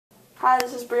Hi,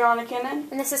 this is Brianna Kennan.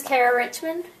 And this is Kara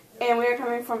Richmond. And we are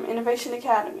coming from Innovation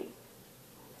Academy.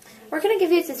 We're going to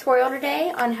give you a tutorial today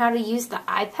on how to use the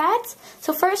iPads.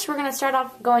 So first we're going to start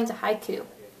off going to Haiku.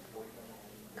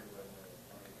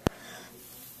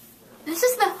 This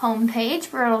is the home page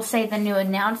where it'll say the new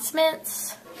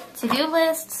announcements, to-do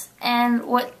lists, and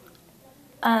what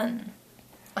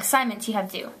assignments you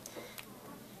have due.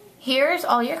 Here's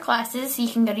all your classes, so you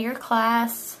can go to your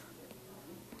class.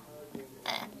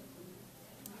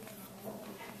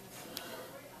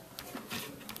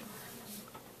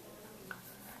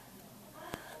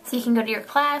 So you can go to your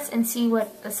class and see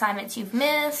what assignments you've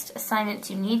missed,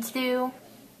 assignments you need to do.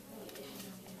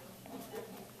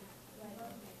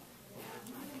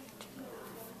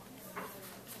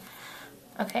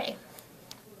 Okay.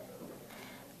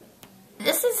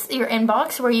 This is your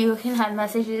inbox where you can have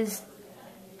messages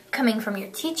coming from your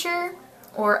teacher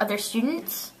or other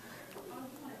students.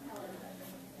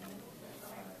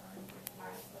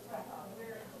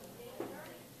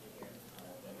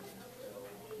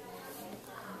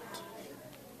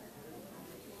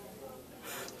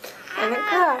 And it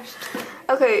crashed.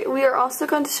 Okay, we are also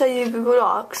going to show you Google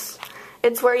Docs.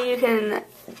 It's where you can,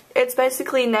 it's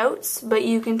basically notes, but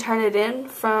you can turn it in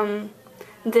from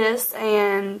this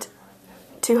and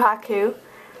to Haiku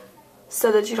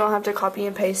so that you don't have to copy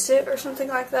and paste it or something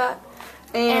like that.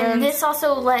 And this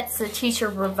also lets the teacher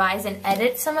revise and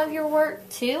edit some of your work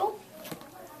too.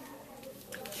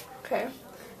 Okay.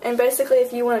 And basically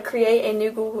if you want to create a new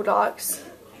Google Docs,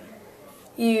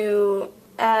 you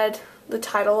add the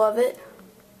title of it.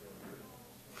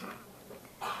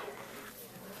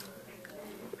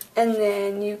 And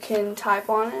then you can type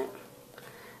on it.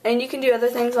 And you can do other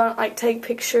things on it, like add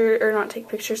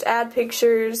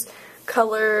pictures,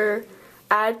 color,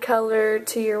 add color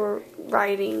to your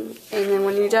writing, and then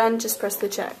when you're done, just press the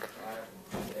check.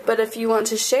 But if you want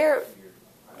to share,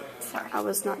 sorry, I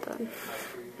was not done.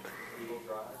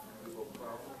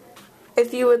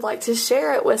 If you would like to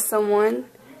share it with someone,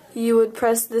 you would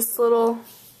press this little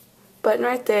button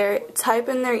right there, type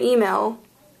in their email,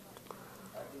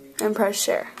 and press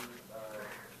share.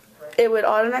 It would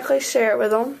automatically share it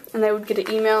with them, and they would get an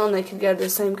email, and they could go to the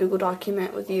same Google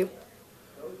document with you.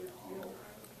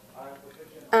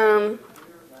 And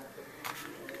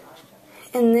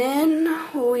then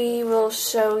we will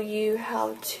show you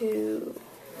how to...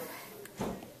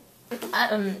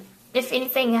 If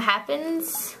anything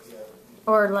happens,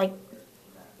 or like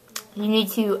you need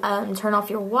to turn off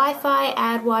your Wi-Fi,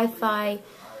 add Wi-Fi,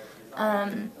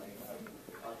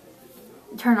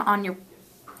 turn on your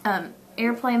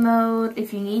airplane mode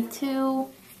if you need to,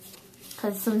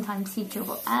 because sometimes teacher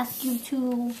will ask you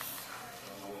to.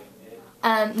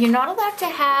 You're not allowed to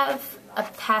have a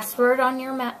password on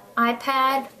your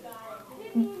iPad,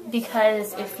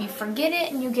 because if you forget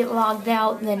it and you get logged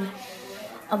out, then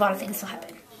a lot of things will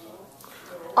happen.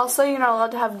 Also, you're not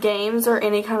allowed to have games or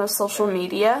any kind of social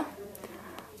media.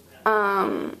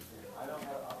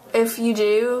 If you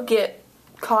do get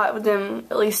caught with them,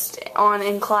 at least on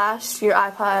in class, your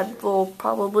iPad will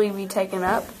probably be taken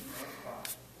up.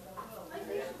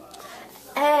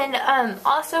 And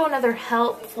also another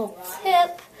helpful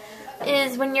tip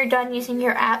is when you're done using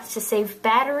your apps to save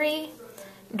battery,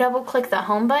 double click the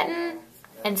home button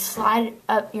and slide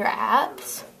up your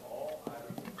apps.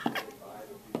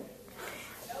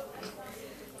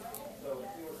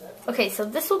 Okay, so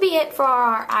this will be it for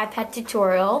our iPad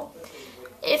tutorial.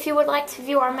 If you would like to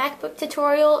view our MacBook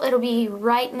tutorial, it'll be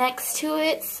right next to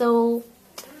it, so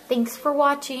thanks for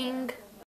watching.